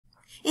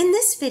In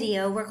this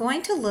video, we're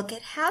going to look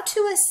at how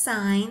to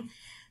assign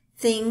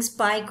things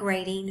by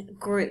grading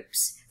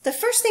groups. The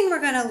first thing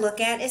we're going to look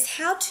at is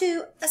how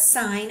to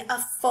assign a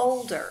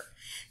folder.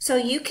 So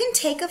you can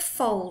take a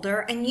folder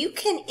and you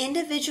can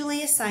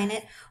individually assign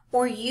it,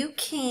 or you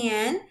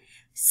can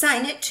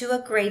assign it to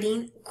a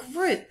grading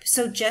group.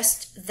 So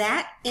just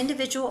that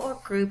individual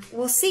or group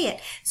will see it.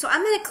 So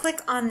I'm going to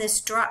click on this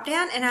drop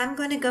down and I'm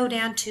going to go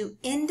down to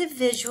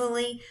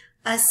individually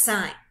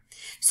assign.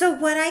 So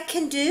what I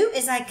can do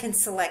is I can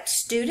select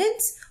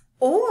students,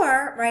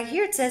 or right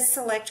here it says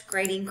select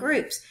grading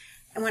groups.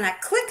 And when I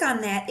click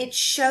on that, it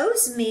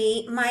shows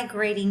me my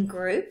grading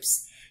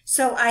groups.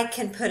 So I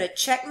can put a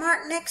check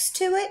mark next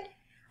to it.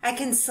 I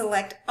can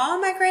select all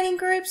my grading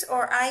groups,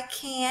 or I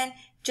can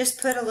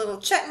just put a little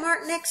check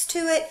mark next to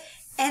it,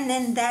 and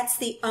then that's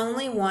the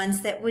only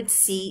ones that would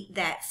see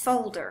that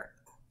folder.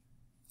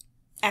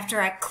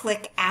 After I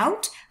click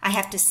out, I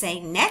have to say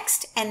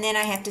next, and then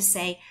I have to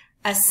say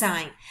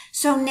assign.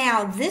 So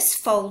now this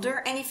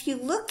folder, and if you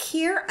look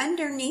here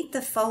underneath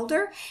the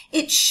folder,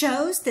 it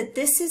shows that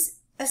this is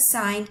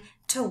assigned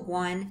to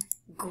one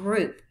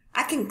group.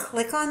 I can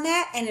click on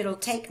that and it'll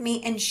take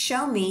me and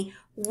show me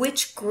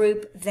which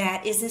group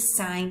that is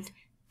assigned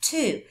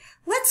to.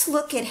 Let's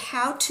look at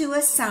how to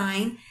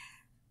assign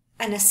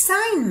an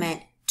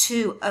assignment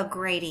to a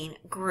grading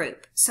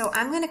group. So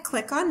I'm going to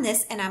click on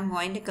this and I'm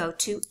going to go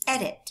to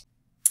edit.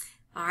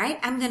 All right,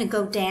 I'm going to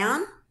go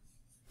down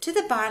to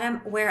the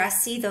bottom where I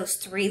see those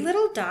three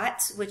little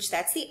dots, which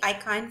that's the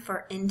icon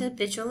for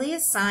individually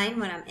assign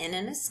when I'm in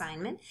an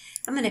assignment.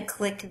 I'm going to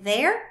click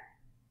there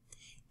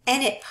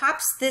and it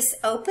pops this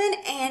open,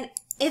 and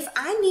if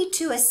I need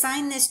to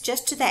assign this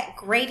just to that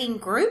grading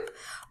group,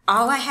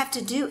 all I have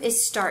to do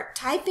is start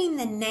typing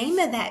the name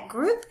of that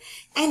group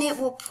and it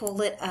will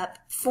pull it up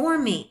for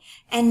me.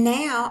 And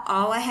now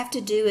all I have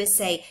to do is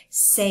say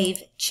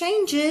save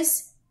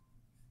changes,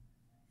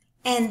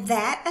 and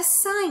that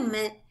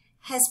assignment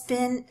has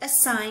been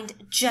assigned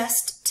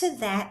just to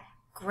that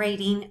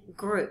grading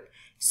group.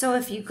 So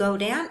if you go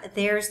down,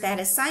 there's that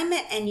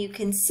assignment, and you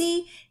can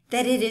see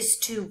that it is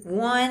to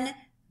one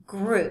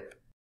group.